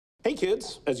Hey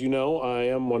kids, as you know, I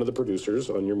am one of the producers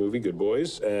on your movie Good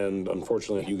Boys, and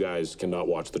unfortunately you guys cannot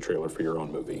watch the trailer for your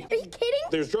own movie. Are you kidding?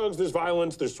 There's drugs, there's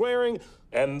violence, there's swearing,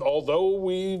 and although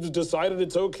we've decided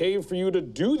it's okay for you to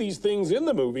do these things in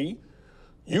the movie,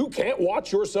 you can't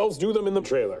watch yourselves do them in the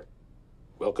trailer.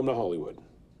 Welcome to Hollywood.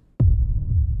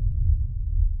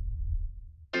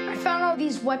 I found all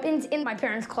these weapons in my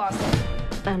parents' closet.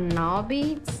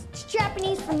 Beats? It's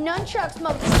Japanese for nunchucks,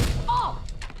 mother. Oh!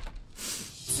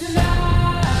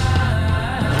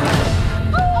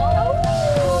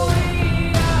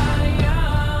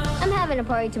 I'm having a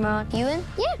party tomorrow. You in?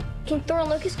 Yeah. Can Thor and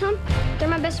Lucas come? They're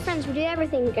my best friends. We do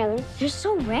everything together. You're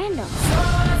so random.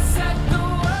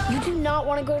 You do not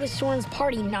want to go to Soren's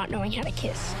party not knowing how to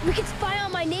kiss. We could spy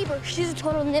on my neighbor. She's a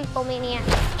total nymphomaniac.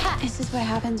 Ha! This is what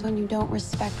happens when you don't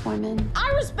respect women.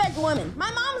 I respect women. My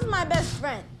mom's my best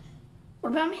friend.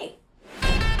 What about me?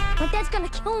 But that's gonna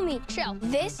kill me. Chill.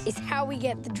 This is how we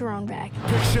get the drone back.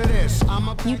 Picture this.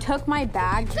 You took my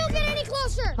bag. Don't get any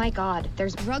closer! My God,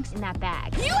 there's drugs in that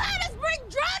bag. You had us bring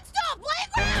drugs to a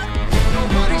playground!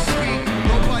 Nobody speak,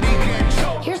 nobody get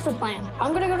choked. Here's the plan.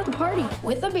 I'm gonna go to the party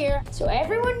with a beer so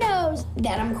everyone knows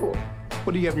that I'm cool.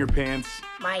 What do you have in your pants?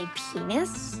 My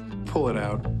penis? Pull it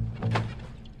out.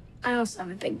 I also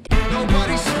have a big dick.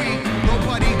 Nobody speak,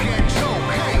 nobody get choked.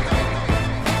 Hey.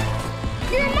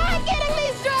 You're not getting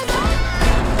these drugs!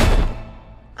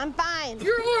 I'm fine.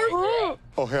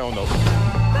 Oh, hell no.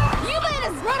 You let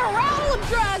us run around with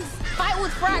drugs, fight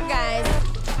with frat guys,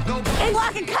 and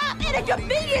lock a cop in a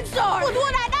convenience store with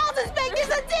what I know suspect is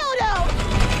a dildo.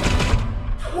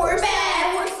 We're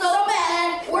bad. We're so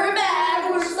bad. We're bad.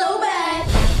 We're so bad.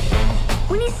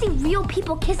 We need to see real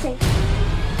people kissing.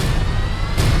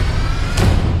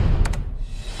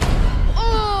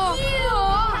 Oh!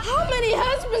 How many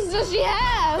husbands does she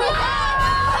have?